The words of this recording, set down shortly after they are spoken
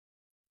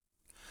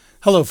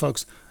Hello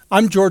folks,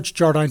 I'm George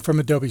Jardine from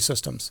Adobe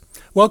Systems.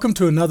 Welcome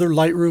to another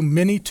Lightroom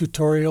mini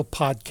tutorial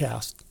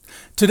podcast.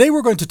 Today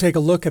we're going to take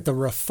a look at the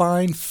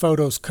Refine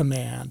Photos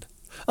command,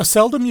 a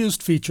seldom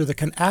used feature that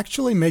can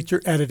actually make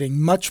your editing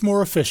much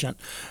more efficient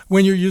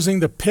when you're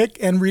using the pick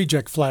and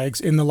reject flags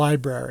in the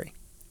library.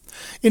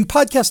 In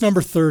podcast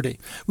number 30,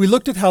 we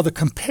looked at how the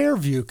compare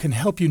view can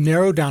help you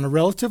narrow down a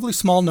relatively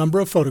small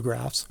number of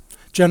photographs,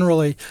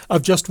 generally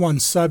of just one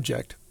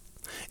subject,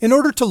 in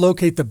order to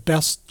locate the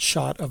best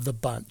shot of the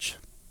bunch.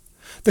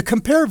 The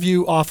compare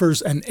view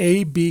offers an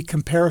A-B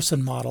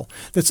comparison model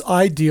that's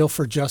ideal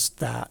for just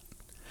that,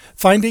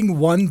 finding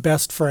one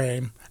best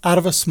frame out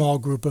of a small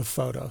group of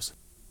photos.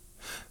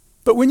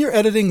 But when you're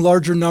editing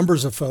larger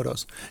numbers of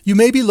photos, you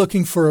may be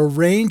looking for a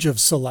range of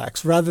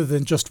selects rather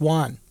than just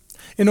one,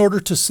 in order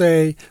to,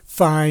 say,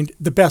 find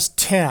the best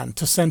 10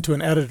 to send to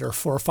an editor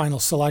for a final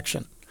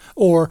selection,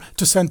 or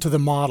to send to the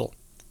model.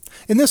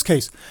 In this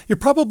case, you're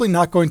probably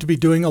not going to be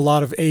doing a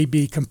lot of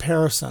A-B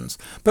comparisons,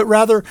 but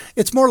rather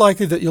it's more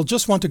likely that you'll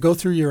just want to go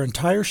through your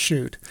entire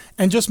shoot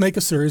and just make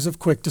a series of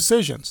quick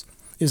decisions.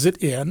 Is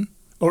it in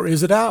or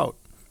is it out?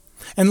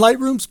 And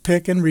Lightroom's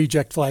pick and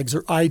reject flags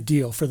are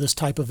ideal for this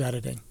type of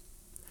editing.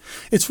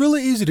 It's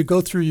really easy to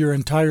go through your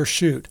entire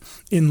shoot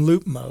in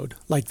loop mode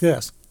like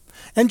this,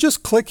 and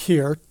just click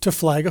here to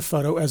flag a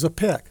photo as a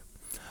pick,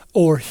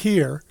 or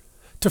here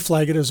to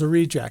flag it as a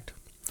reject,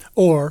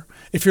 or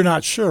if you're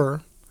not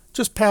sure,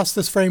 just pass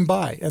this frame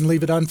by and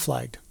leave it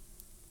unflagged.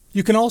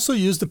 You can also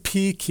use the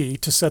P key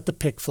to set the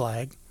pick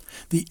flag,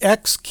 the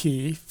X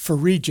key for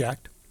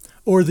reject,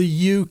 or the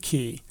U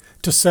key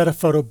to set a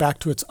photo back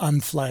to its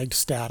unflagged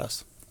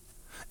status.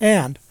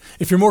 And,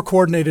 if you're more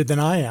coordinated than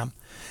I am,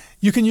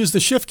 you can use the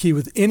Shift key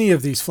with any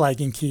of these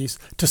flagging keys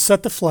to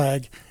set the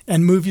flag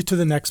and move you to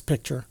the next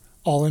picture,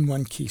 all in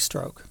one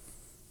keystroke.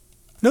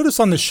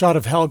 Notice on this shot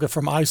of Helga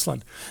from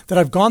Iceland that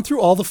I've gone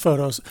through all the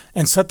photos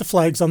and set the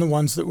flags on the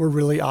ones that were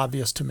really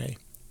obvious to me.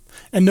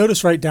 And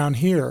notice right down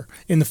here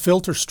in the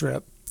filter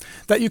strip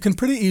that you can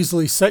pretty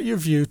easily set your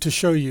view to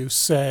show you,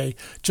 say,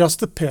 just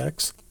the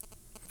pics.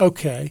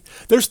 Okay,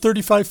 there's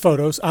 35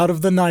 photos out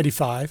of the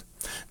 95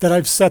 that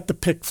I've set the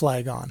pick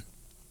flag on.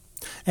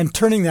 And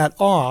turning that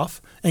off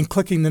and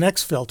clicking the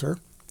next filter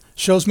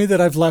shows me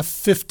that I've left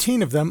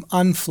 15 of them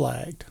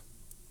unflagged.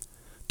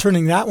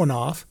 Turning that one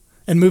off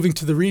and moving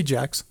to the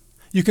rejects,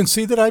 you can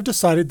see that I've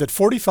decided that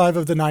 45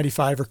 of the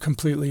 95 are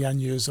completely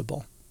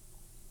unusable.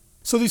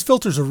 So these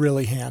filters are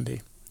really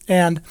handy.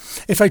 And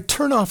if I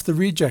turn off the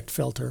reject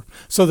filter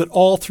so that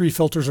all three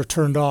filters are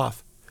turned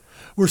off,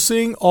 we're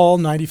seeing all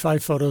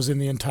 95 photos in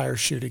the entire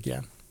shoot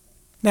again.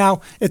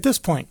 Now, at this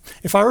point,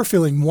 if I were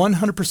feeling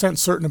 100%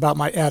 certain about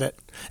my edit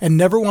and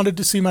never wanted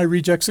to see my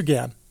rejects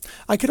again,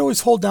 I could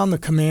always hold down the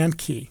Command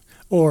key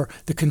or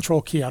the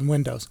Control key on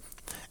Windows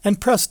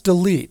and press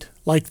Delete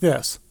like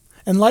this.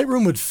 And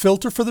Lightroom would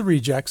filter for the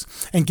rejects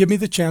and give me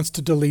the chance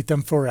to delete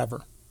them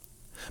forever.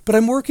 But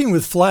I'm working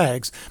with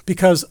flags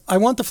because I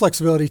want the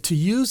flexibility to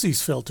use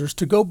these filters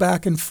to go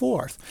back and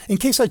forth in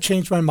case I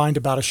change my mind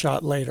about a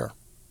shot later.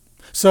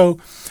 So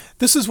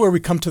this is where we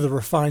come to the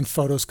Refine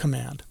Photos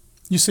command.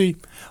 You see,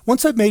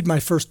 once I've made my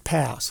first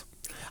pass,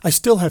 I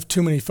still have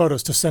too many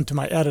photos to send to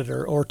my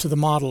editor or to the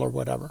model or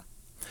whatever.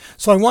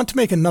 So I want to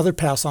make another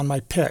pass on my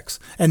picks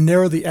and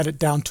narrow the edit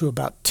down to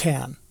about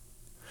 10.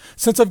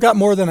 Since I've got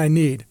more than I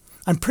need,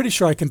 I'm pretty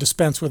sure I can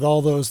dispense with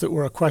all those that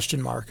were a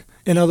question mark.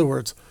 In other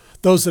words,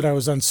 those that I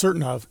was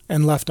uncertain of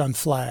and left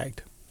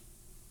unflagged.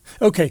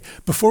 Okay,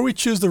 before we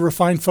choose the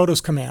Refine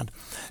Photos command,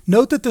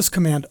 note that this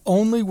command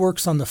only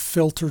works on the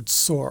filtered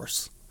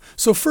source.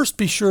 So first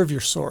be sure of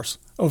your source,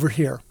 over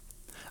here.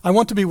 I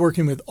want to be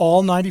working with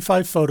all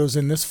 95 photos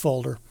in this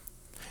folder,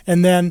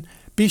 and then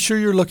be sure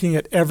you're looking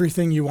at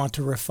everything you want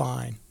to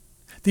refine.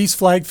 These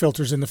flag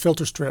filters in the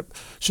filter strip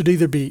should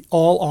either be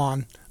all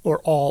on or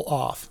all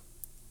off.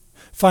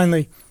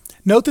 Finally,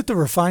 note that the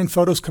Refine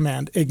Photos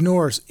command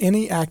ignores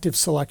any active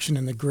selection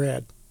in the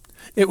grid.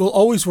 It will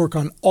always work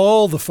on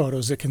all the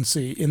photos it can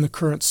see in the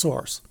current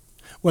source,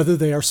 whether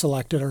they are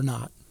selected or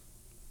not.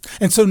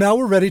 And so now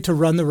we're ready to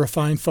run the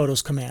Refine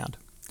Photos command.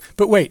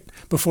 But wait,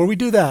 before we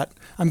do that,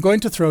 I'm going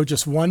to throw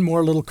just one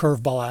more little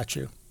curveball at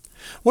you.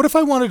 What if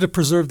I wanted to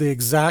preserve the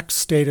exact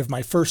state of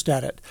my first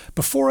edit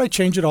before I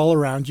change it all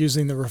around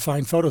using the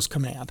Refine Photos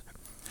command?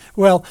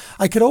 Well,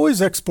 I could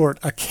always export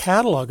a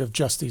catalog of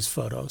just these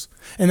photos,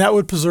 and that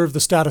would preserve the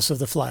status of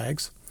the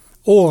flags.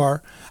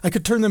 Or I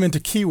could turn them into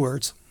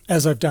keywords,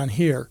 as I've done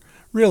here,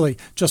 really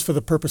just for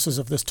the purposes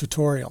of this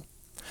tutorial.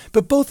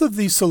 But both of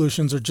these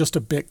solutions are just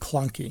a bit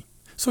clunky.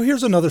 So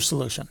here's another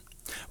solution.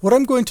 What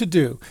I'm going to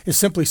do is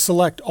simply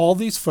select all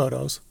these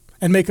photos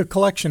and make a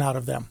collection out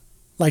of them,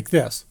 like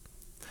this.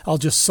 I'll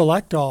just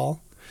select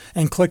all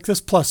and click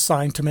this plus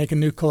sign to make a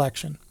new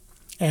collection.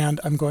 And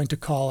I'm going to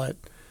call it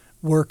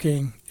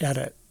Working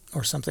Edit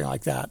or something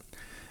like that.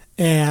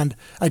 And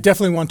I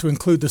definitely want to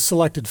include the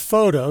selected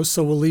photos,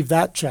 so we'll leave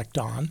that checked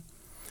on.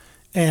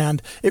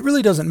 And it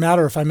really doesn't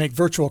matter if I make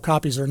virtual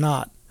copies or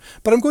not,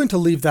 but I'm going to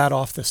leave that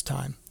off this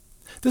time.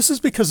 This is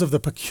because of the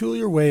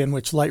peculiar way in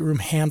which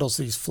Lightroom handles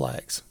these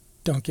flags.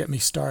 don't get me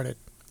started.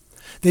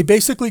 They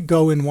basically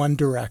go in one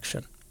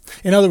direction.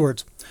 In other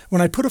words,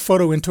 when I put a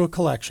photo into a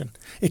collection,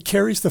 it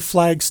carries the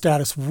flag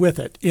status with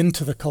it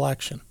into the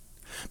collection.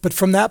 But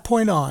from that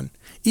point on,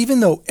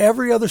 even though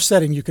every other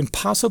setting you can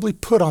possibly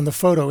put on the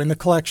photo in the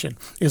collection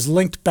is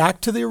linked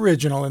back to the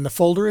original in the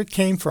folder it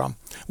came from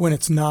when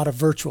it's not a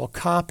virtual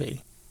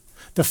copy,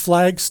 the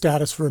flag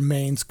status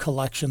remains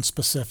collection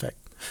specific.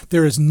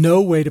 There is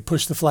no way to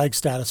push the flag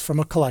status from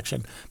a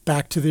collection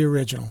back to the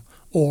original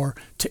or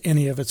to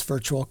any of its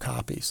virtual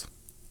copies.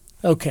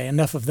 Okay,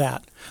 enough of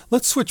that.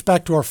 Let's switch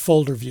back to our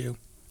folder view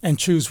and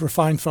choose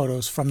Refine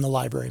Photos from the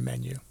Library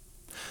menu.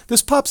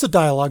 This pops a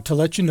dialog to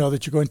let you know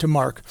that you're going to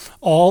mark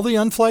all the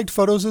unflagged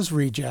photos as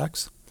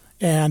rejects,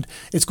 and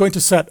it's going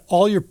to set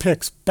all your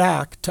pics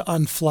back to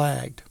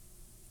unflagged.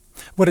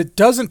 What it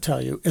doesn't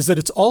tell you is that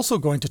it's also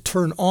going to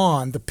turn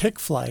on the pic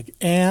flag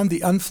and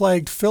the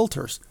unflagged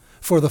filters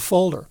for the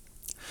folder,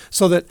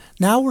 so that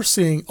now we're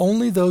seeing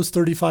only those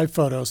 35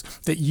 photos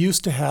that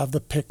used to have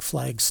the pic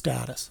flag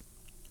status.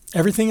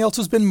 Everything else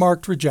has been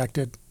marked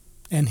rejected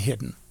and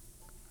hidden.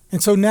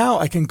 And so now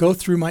I can go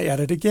through my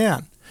edit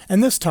again.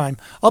 And this time,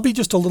 I'll be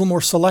just a little more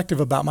selective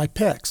about my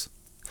picks.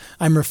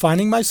 I'm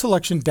refining my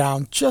selection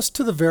down just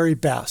to the very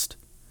best,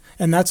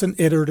 and that's an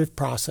iterative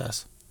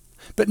process.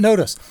 But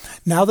notice,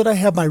 now that I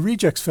have my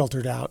rejects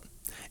filtered out,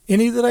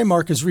 any that I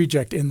mark as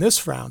reject in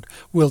this round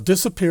will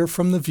disappear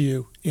from the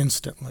view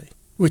instantly,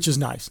 which is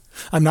nice.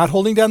 I'm not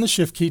holding down the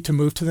Shift key to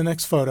move to the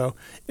next photo,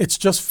 it's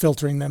just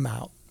filtering them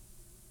out.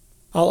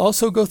 I'll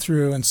also go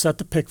through and set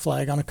the pic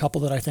flag on a couple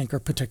that I think are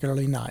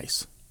particularly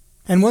nice.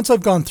 And once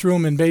I've gone through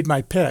them and made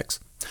my picks,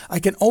 I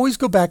can always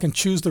go back and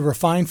choose the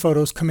Refine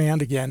Photos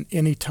command again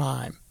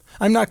anytime.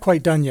 I'm not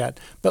quite done yet,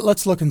 but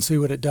let's look and see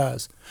what it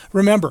does.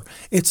 Remember,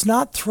 it's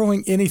not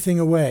throwing anything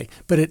away,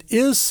 but it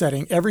is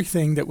setting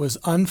everything that was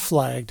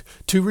unflagged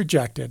to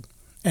rejected,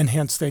 and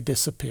hence they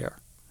disappear.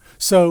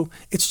 So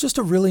it's just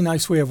a really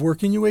nice way of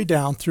working your way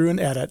down through an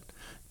edit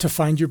to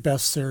find your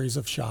best series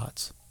of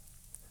shots.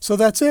 So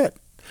that's it.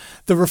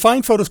 The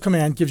Refine Photos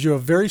command gives you a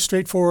very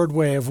straightforward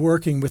way of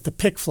working with the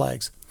pic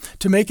flags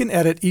to make an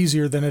edit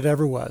easier than it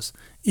ever was,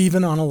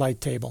 even on a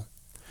light table.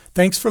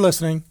 Thanks for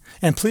listening,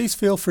 and please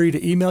feel free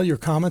to email your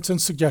comments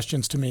and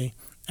suggestions to me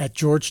at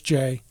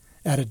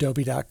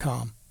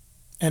georgej@adobe.com.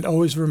 And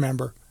always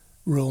remember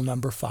rule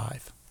number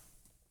 5.